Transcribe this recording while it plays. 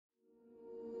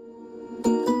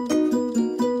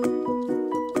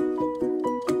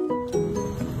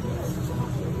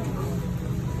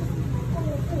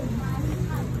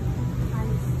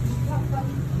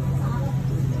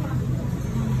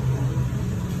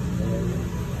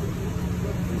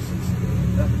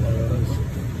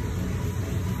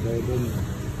golden.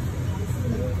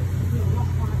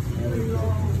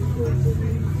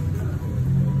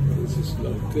 This is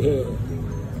local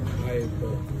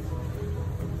pineapple.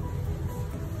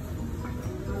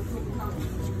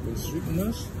 The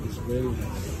sweetness is very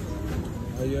nice,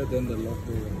 higher than the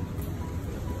local one.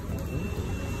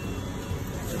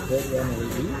 The third one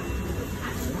already.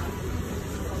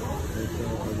 Later I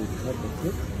will cut the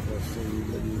clip and show you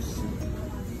what you see.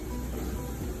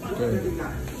 Okay,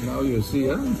 now you see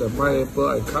the pineapple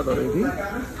I cut already.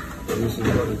 This is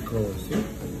what it calls. See?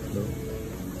 So,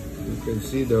 you can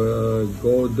see the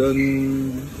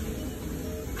golden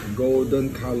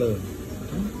color.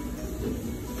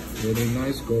 Very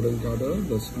nice golden color.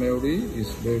 The smell is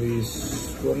very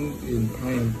strong in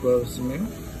pineapple smell,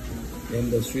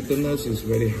 and the sweetness is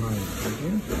very high.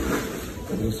 Okay,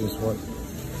 this is what.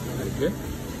 Okay,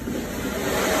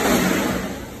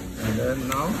 and then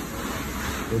now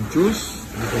the juice.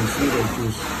 You can see the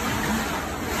juice.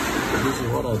 This is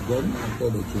what I've done after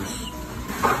the juice.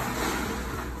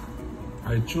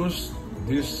 I choose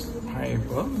this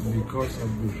pineapple because of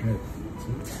the head.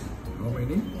 See? How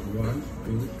many? 1,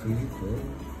 2, 3, 4,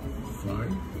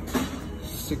 5,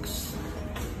 6.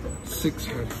 6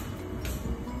 head.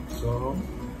 So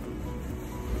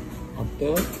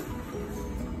after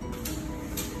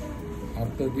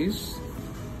this,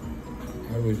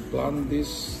 I will plant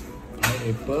this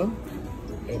pineapple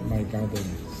at my garden.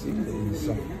 See the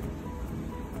inside.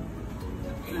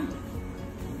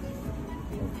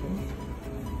 Okay.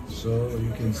 So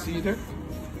you can see that.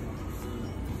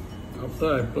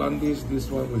 After I plant this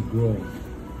one will grow.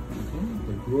 Okay?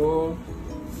 They grow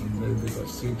and then they got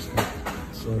 6 head.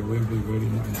 So it will be very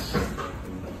nice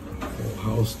for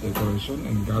house decoration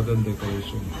and garden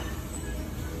decoration.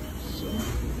 So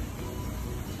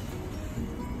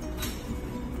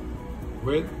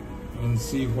wait and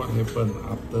see what happens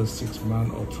after 6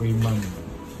 months or 3 months.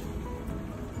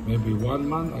 Maybe 1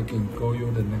 month I can show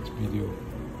you the next video.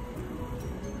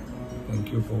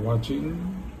 Thank you for watching.